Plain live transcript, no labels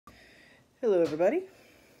Hello everybody.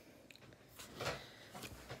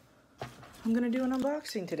 I'm going to do an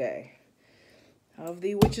unboxing today of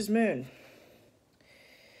the Witch's Moon.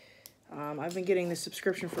 I've been getting this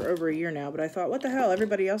subscription for over a year now, but I thought, what the hell,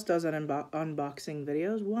 everybody else does unboxing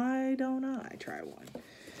videos, why don't I try one?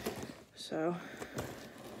 So,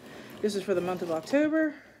 this is for the month of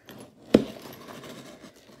October.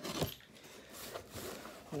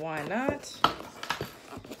 Why not?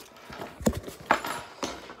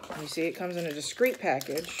 You see, it comes in a discreet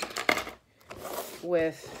package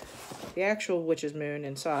with the actual Witch's Moon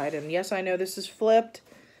inside. And yes, I know this is flipped,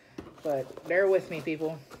 but bear with me,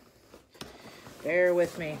 people. Bear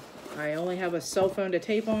with me. I only have a cell phone to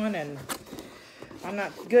tape on, and I'm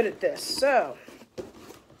not good at this. So,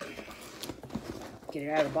 get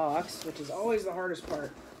it out of the box, which is always the hardest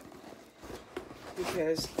part,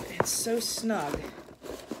 because it's so snug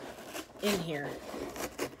in here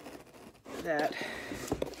that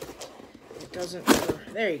it doesn't,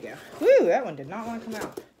 there you go. Woo, that one did not want to come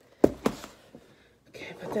out.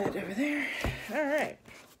 Okay, put that over there. All right.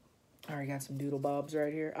 I already got some doodle bobs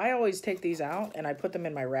right here. I always take these out and I put them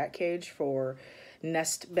in my rat cage for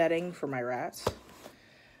nest bedding for my rats.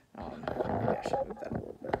 Maybe I should move that a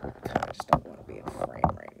little bit. I just don't want to be in frame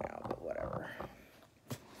right now, but whatever.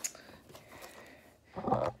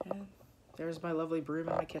 And there's my lovely broom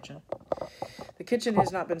in my kitchen. The kitchen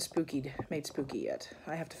has not been made spooky yet.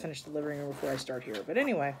 I have to finish the living room before I start here. But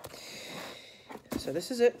anyway, so this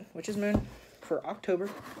is it, Witch's Moon for October.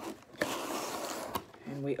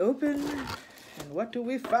 And we open, and what do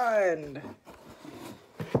we find?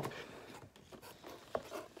 Of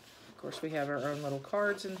course, we have our own little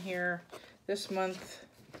cards in here. This month's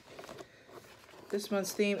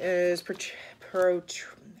theme is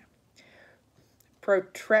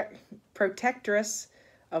Protectress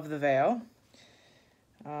of the Veil.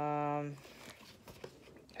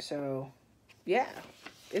 So, yeah,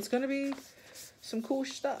 it's going to be some cool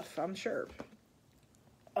stuff, I'm sure.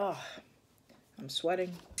 Oh, I'm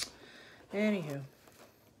sweating. Anywho,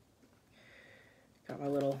 got my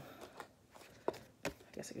little, I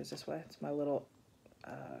guess it goes this way. It's my little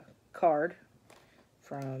card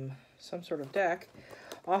from some sort of deck.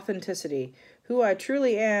 Authenticity. Who I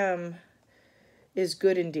truly am is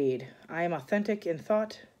good indeed. I am authentic in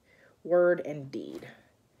thought, word, and deed.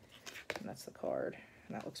 And that's the card.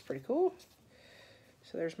 And that looks pretty cool.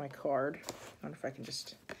 So there's my card. I wonder if I can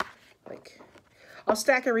just, like, I'll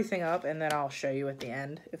stack everything up and then I'll show you at the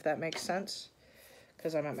end, if that makes sense.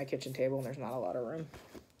 Because I'm at my kitchen table and there's not a lot of room.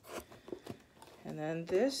 And then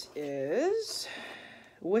this is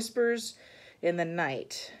Whispers in the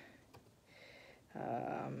Night.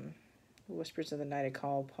 Whispers in the Night, I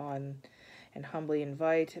call upon and humbly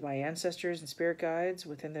invite my ancestors and spirit guides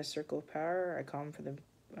within this circle of power. I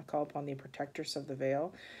call upon the protectress of the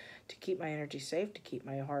veil to keep my energy safe, to keep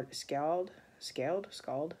my heart scald,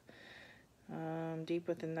 deep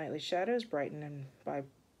within nightly shadows, brightened and by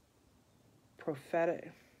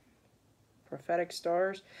prophetic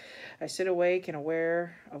stars. I sit awake and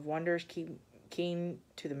aware of wonders, keep keen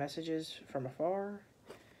to the messages from afar,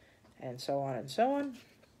 and so on and so on.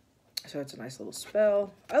 So it's a nice little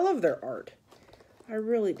spell. I love their art. I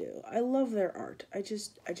really do. I love their art. I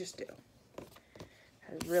just do.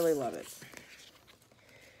 I really love it.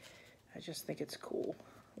 I just think it's cool.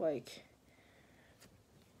 Like,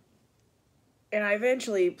 and I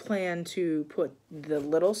eventually plan to put the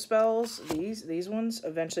little spells, these ones,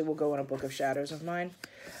 eventually will go in a book of shadows of mine,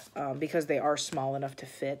 because they are small enough to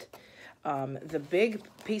fit. The big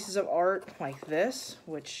pieces of art like this,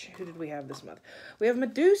 which, who did we have this month? We have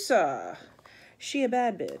Medusa. She a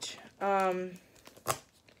bad bitch.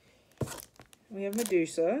 We have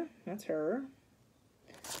Medusa. That's her.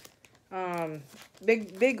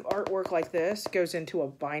 Big artwork like this goes into a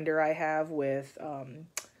binder I have with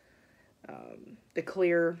the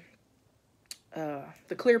clear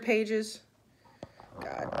pages.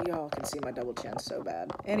 God, y'all can see my double chin so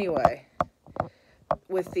bad. Anyway,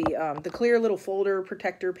 with the clear little folder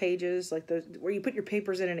protector pages, like where you put your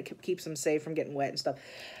papers in and it keeps them safe from getting wet and stuff.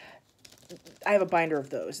 I have a binder of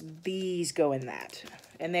those. These go in that.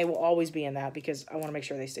 And they will always be in that because I want to make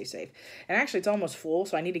sure they stay safe. And actually, it's almost full,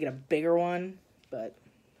 so I need to get a bigger one. But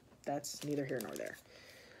that's neither here nor there.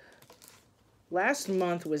 Last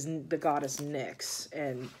month was the goddess Nyx.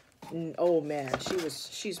 And, oh man,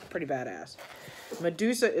 she's pretty badass.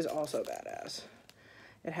 Medusa is also badass.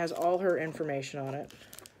 It has all her information on it.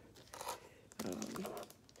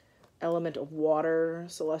 Element of water,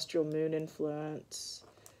 celestial moon influence,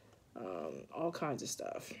 all kinds of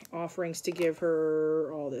stuff. Offerings to give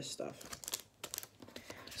her, all this stuff.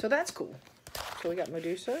 So that's cool. So we got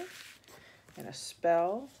Medusa and a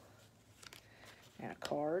spell. And a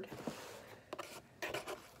card.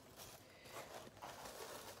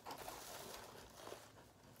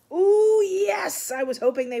 Ooh, yes! I was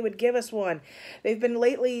hoping they would give us one. They've been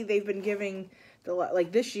giving,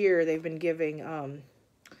 like this year, they've been giving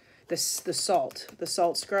the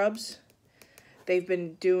salt scrubs. They've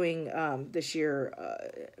been doing this year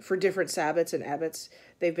for different Sabbats and Abbots.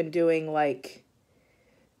 They've been doing like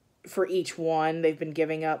for each one. They've been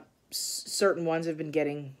giving up certain ones. Have been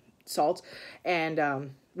getting salts,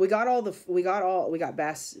 and we got Let's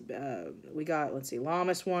see,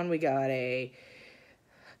 Llamas one. We got a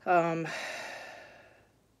I'm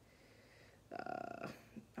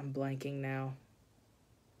blanking now.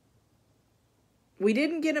 We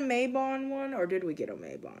didn't get a Mabon one, or did we get a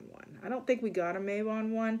Mabon one? I don't think we got a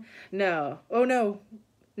Mabon one. No. Oh, no.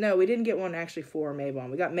 No, we didn't get one actually for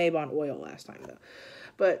Mabon. We got Mabon oil last time, though.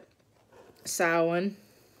 But Samhain,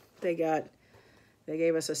 they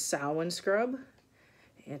gave us a Samhain scrub.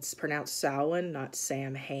 It's pronounced Samhain, not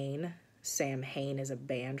Sam Hain. Sam Hain is a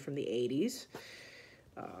band from the 80s.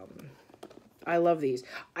 I love these.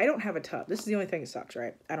 I don't have a tub. This is the only thing that sucks,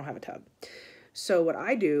 right? I don't have a tub. So what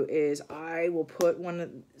I do is I will put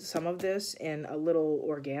some of this in a little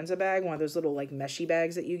organza bag, one of those little like meshy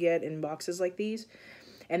bags that you get in boxes like these.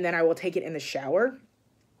 And then I will take it in the shower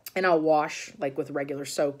and I'll wash like with regular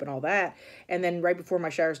soap and all that. And then right before my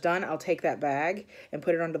shower's done, I'll take that bag and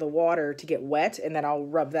put it under the water to get wet. And then I'll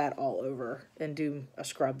rub that all over and do a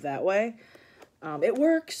scrub that way. It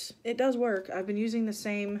works. It does work. I've been using the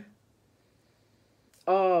same.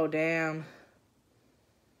 Oh, damn.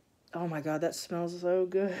 Oh my God, that smells so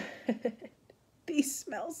good. These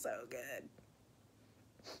smell so good.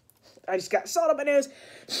 I just got salt on my nose.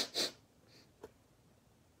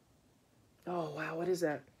 Oh, wow, what is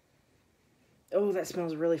that? Oh, that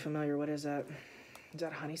smells really familiar. What is that? Is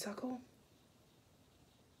that honeysuckle?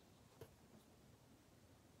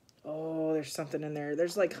 Oh, there's something in there.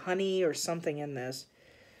 There's like honey or something in this.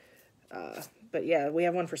 But yeah, we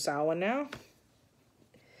have one for Samhain now.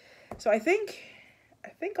 So I think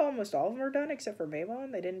almost all of them are done except for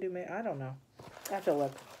Mabon. They didn't do I don't know. I have to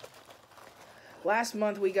look. Last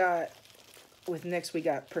month we got, with NYX, we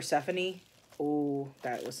got Persephone. Oh,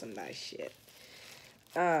 that was some nice shit.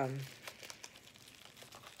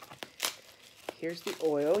 Here's the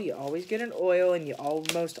oil. You always get an oil and you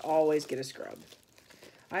almost always get a scrub.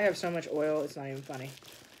 I have so much oil, it's not even funny.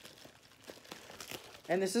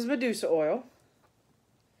 And this is Medusa oil.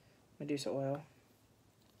 Medusa oil.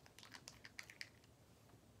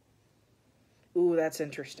 Ooh, that's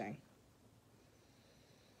interesting.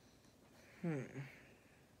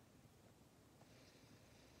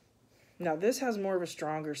 Now, this has more of a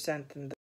stronger scent than